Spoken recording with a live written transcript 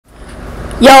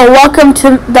Yo, welcome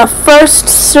to the first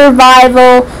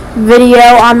survival video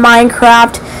on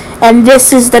Minecraft, and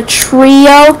this is the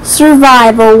trio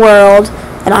survival world,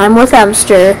 and I'm with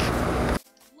Emster.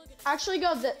 Actually,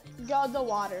 go the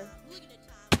water.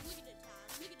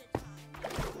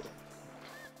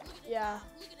 Yeah.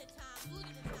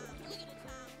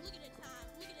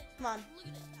 Come on,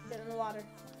 get in the water.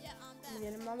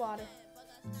 Get in my water.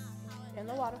 Get in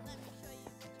the water.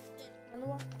 Get in the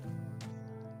water.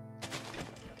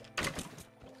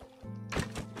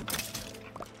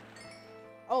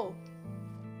 Oh.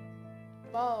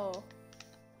 Whoa.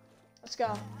 Let's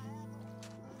go.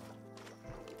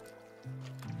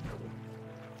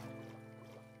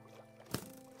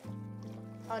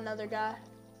 Oh, another guy.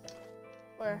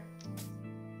 Where?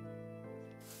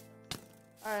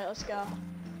 Alright, let's go.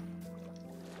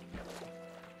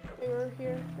 We were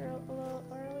here a little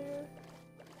earlier.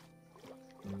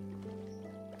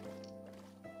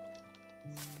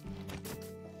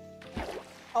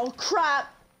 Oh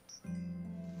crap!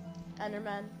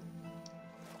 Enderman.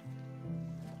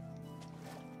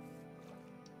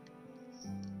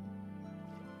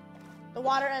 The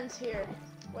water ends here,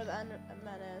 where the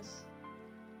Enderman is.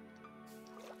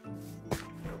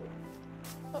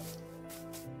 Oh.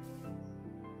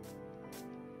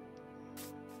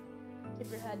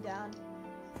 Keep your head down.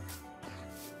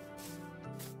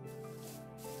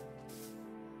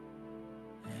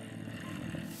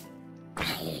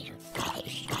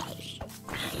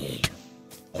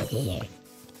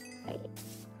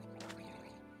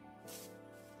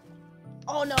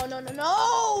 Oh no, no, no,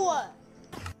 no!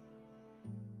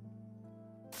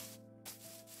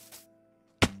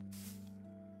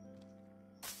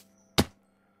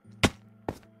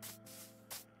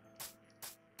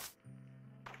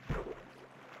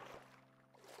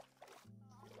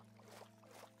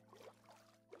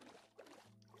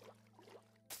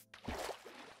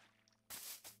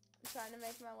 I'm trying to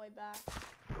make my way back.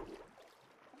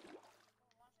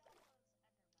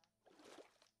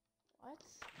 What?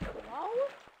 Hello?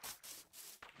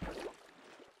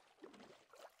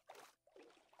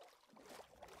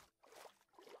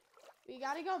 We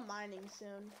gotta go mining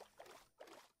soon.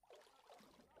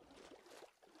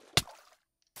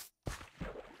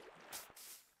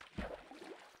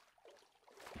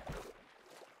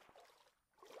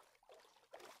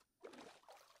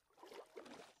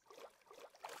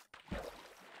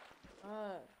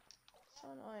 So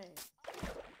annoying.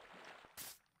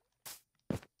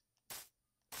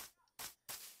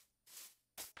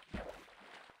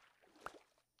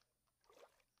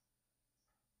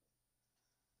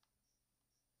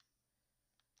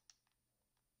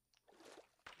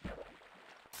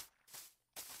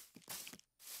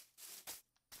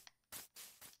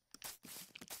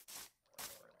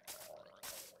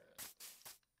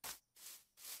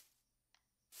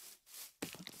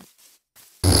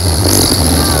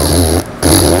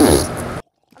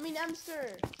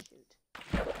 Emster! Shoot.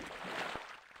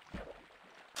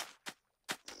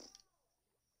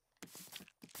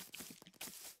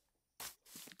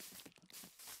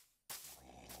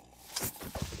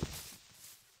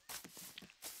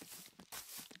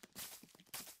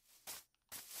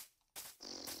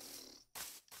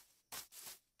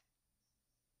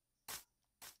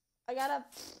 I gotta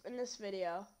in this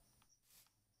video.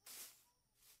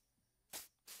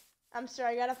 Emster,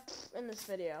 I gotta in this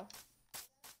video.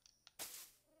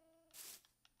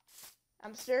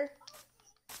 Emster?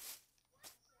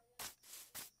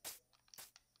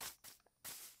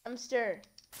 Emster.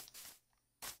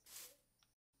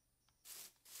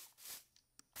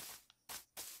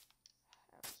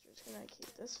 Emster's gonna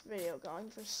keep this video going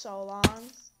for so long.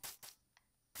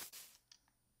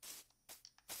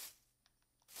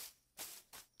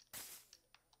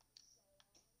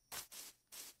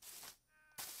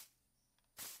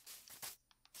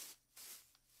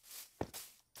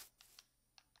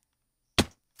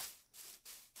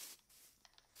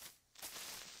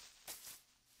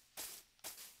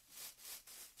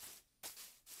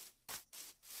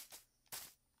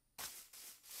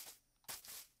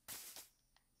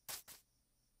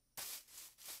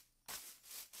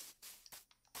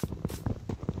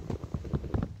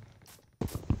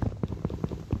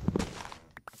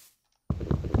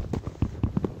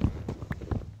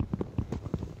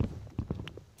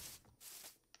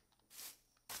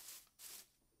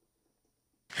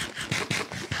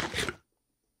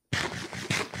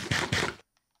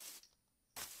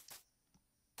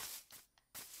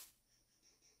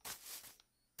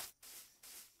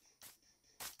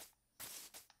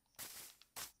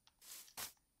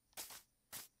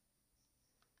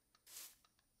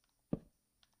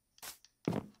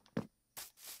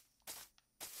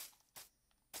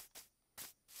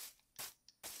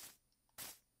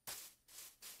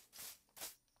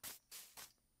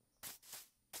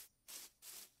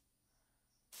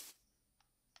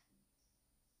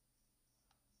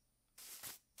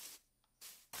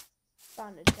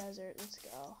 found a desert. Let's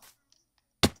go.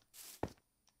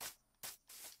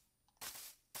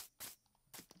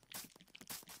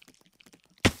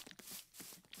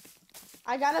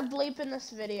 I gotta bleep in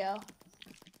this video.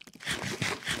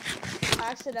 I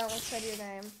accidentally said your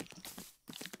name.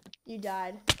 You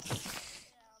died.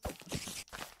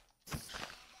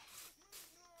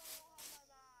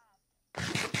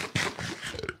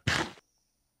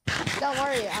 Don't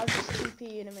worry, I'll just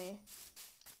TP you to me.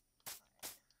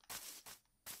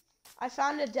 I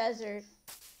found a desert.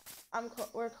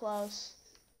 We're close.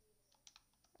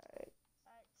 Alright.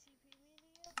 TP me to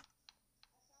you.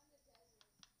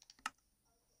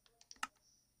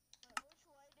 But which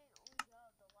way did we go?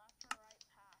 The left or right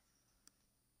path?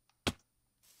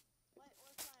 Wait,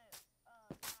 what's my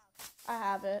path? I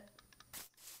have it.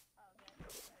 Okay,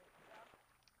 there you go.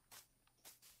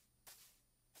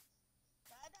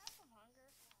 Did I die from hunger?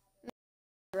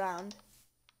 Round.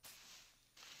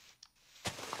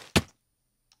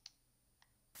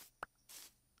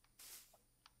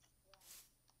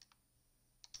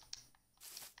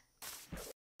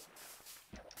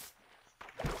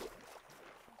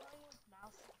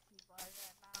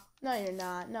 No, you're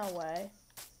not. No way.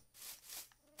 Yeah,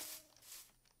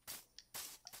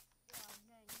 I'm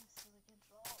getting used to the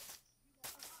controls.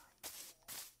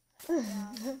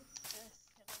 Yeah, just kidding.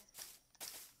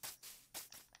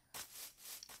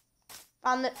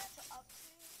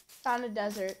 Found a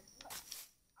desert. I'm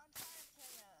trying to take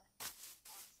a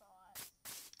oxalate.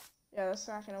 Yeah, that's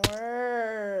not gonna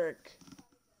work.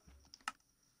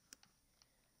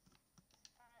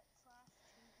 Alright,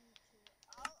 /TP2.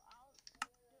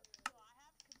 Do I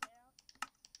have command?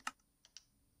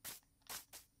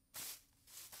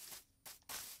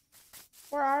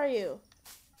 Where are you?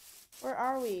 Where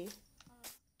are we?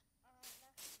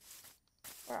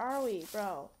 Where are we,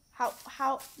 bro?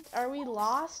 How are we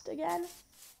lost again?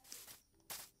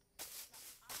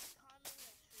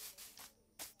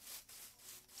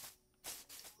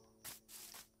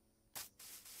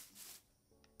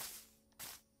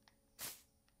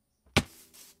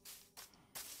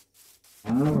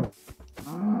 I'm climbing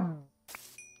a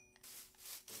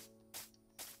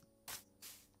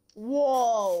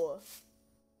Whoa! What?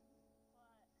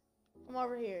 Come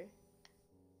over here.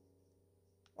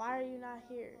 Why are you not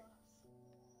here?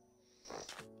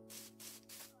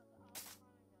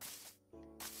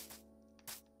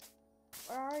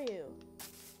 Where are you?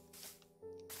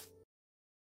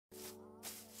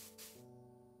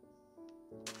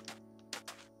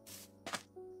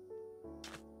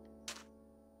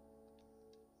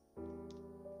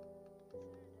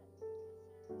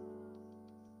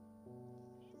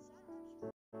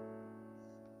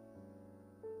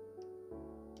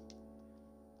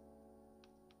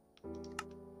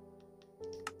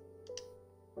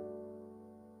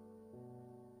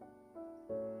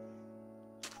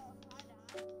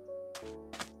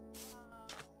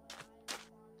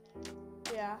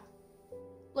 Yeah.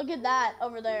 Look at that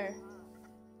over there.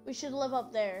 We should live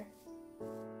up there.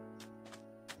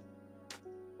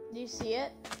 Do you see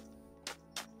it?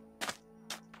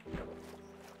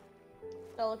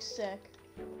 That looks sick.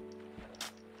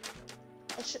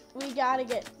 We gotta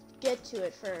get to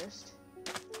it first.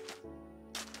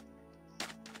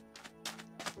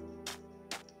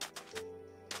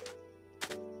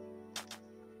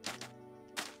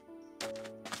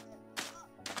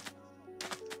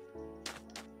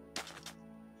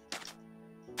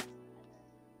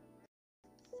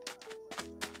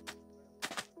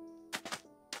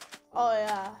 Oh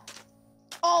yeah.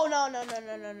 Oh no.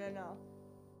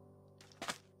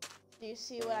 Do you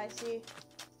see what I see?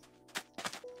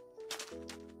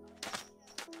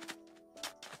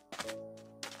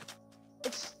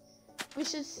 We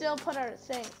should still put our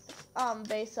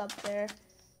base up there.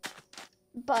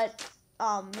 But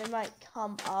they might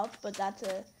come up, but that's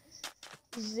a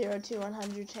 0 to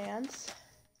 100 chance.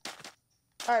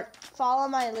 Alright, follow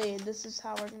my lead. This is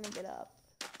how we're gonna get up.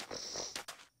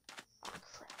 Oh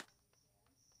crap.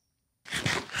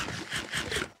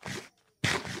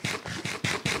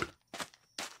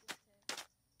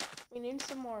 We need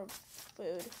some more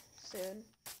food soon.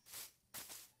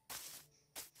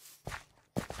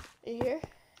 You here?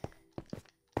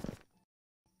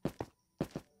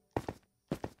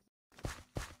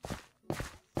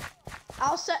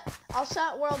 I'll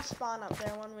set world spawn up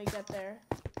there when we get there.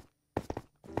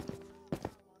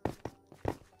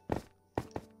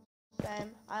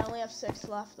 Same. I only have 6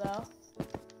 left though.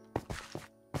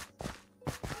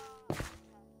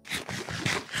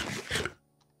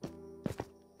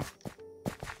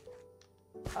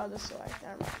 Oh, this way.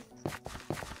 Never mind.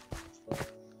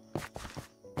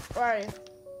 Where are you?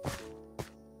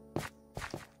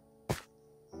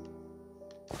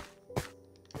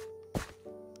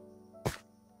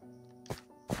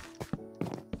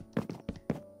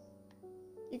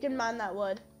 can mine that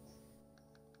wood.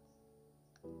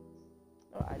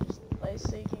 Oh, I just placed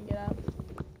so you can get up.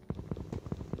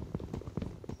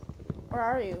 Where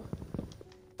are you?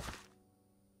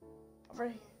 Over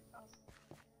here.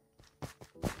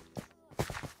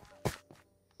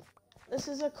 This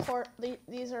is a coarse.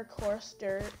 These are coarse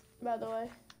dirt, by the way.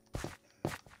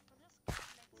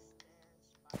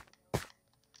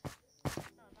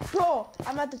 Bro,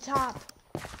 I'm at the top.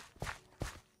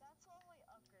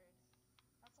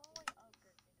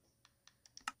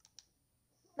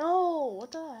 No,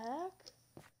 what the heck?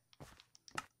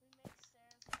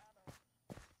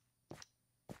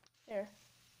 Here.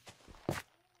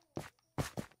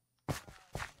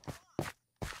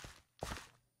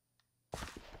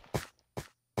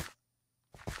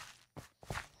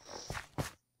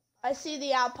 I see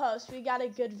the outpost. We got a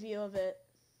good view of it.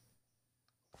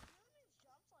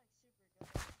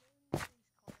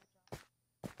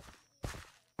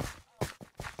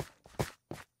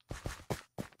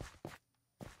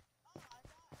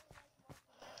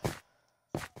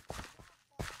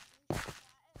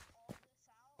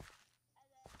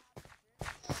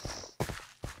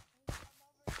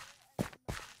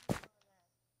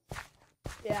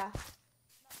 Yeah.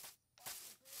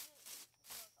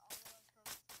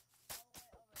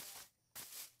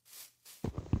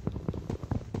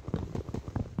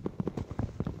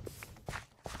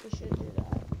 We should do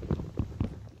that.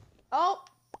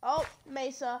 Oh,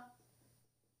 Mesa.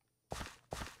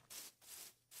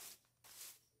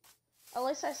 At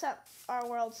least I set our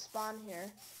world spawn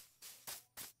here.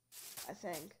 I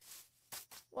think.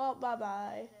 Well,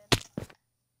 bye-bye.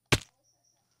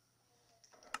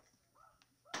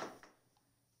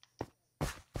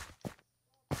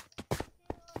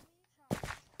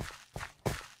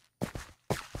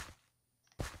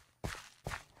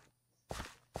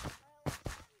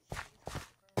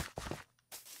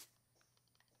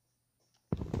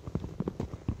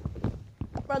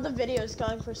 Bro, the video is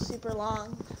going for super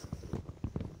long.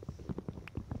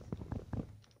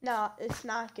 No, it's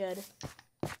not good.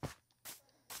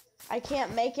 I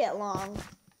can't make it long.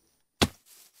 I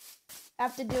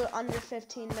have to do it under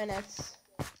 15 minutes.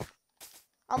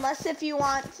 Unless if you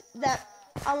want that,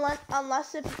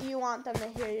 unless if you want them to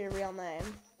hear your real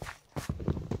name.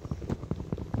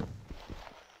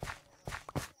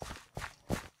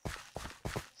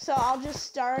 So I'll just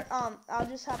start, I'll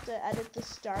just have to edit the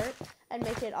start and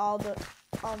make it all the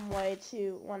way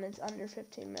to when it's under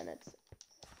 15 minutes.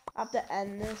 I have to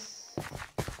end this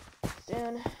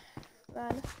soon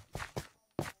then.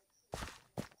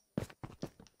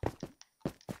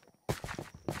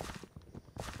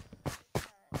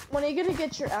 When are you gonna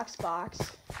get your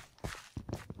Xbox?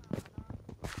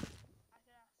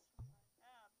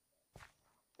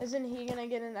 Isn't he gonna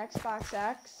get an Xbox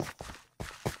X?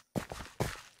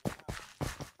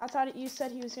 I thought you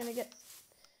said he was gonna get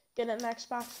an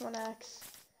Xbox One X.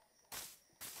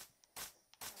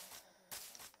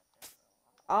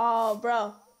 Oh,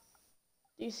 bro.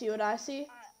 Do you see what I see?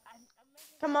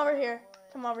 Come over here.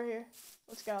 Come over here.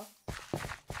 Let's go.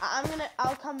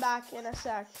 I'll come back in a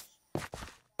sec.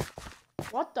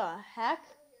 What the heck?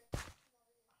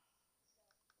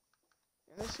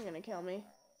 This is gonna kill me.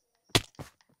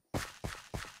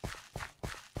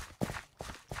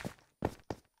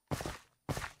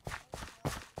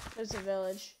 There's a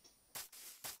village.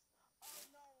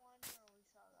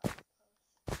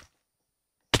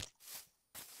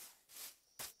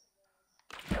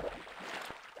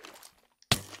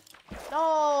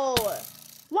 No!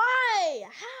 Why?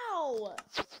 How?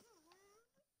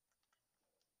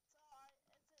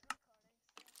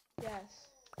 Yes.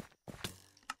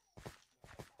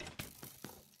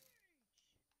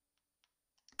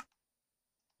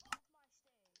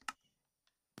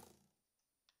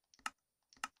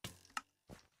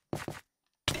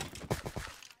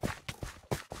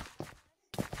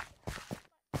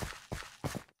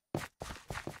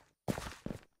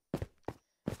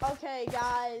 Okay,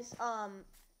 guys,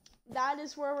 that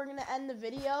is where we're gonna end the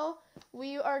video.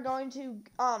 We are going to,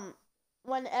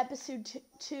 when episode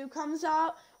 2 comes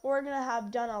out, we're gonna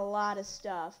have done a lot of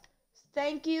stuff.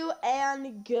 Thank you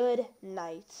and good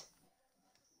night.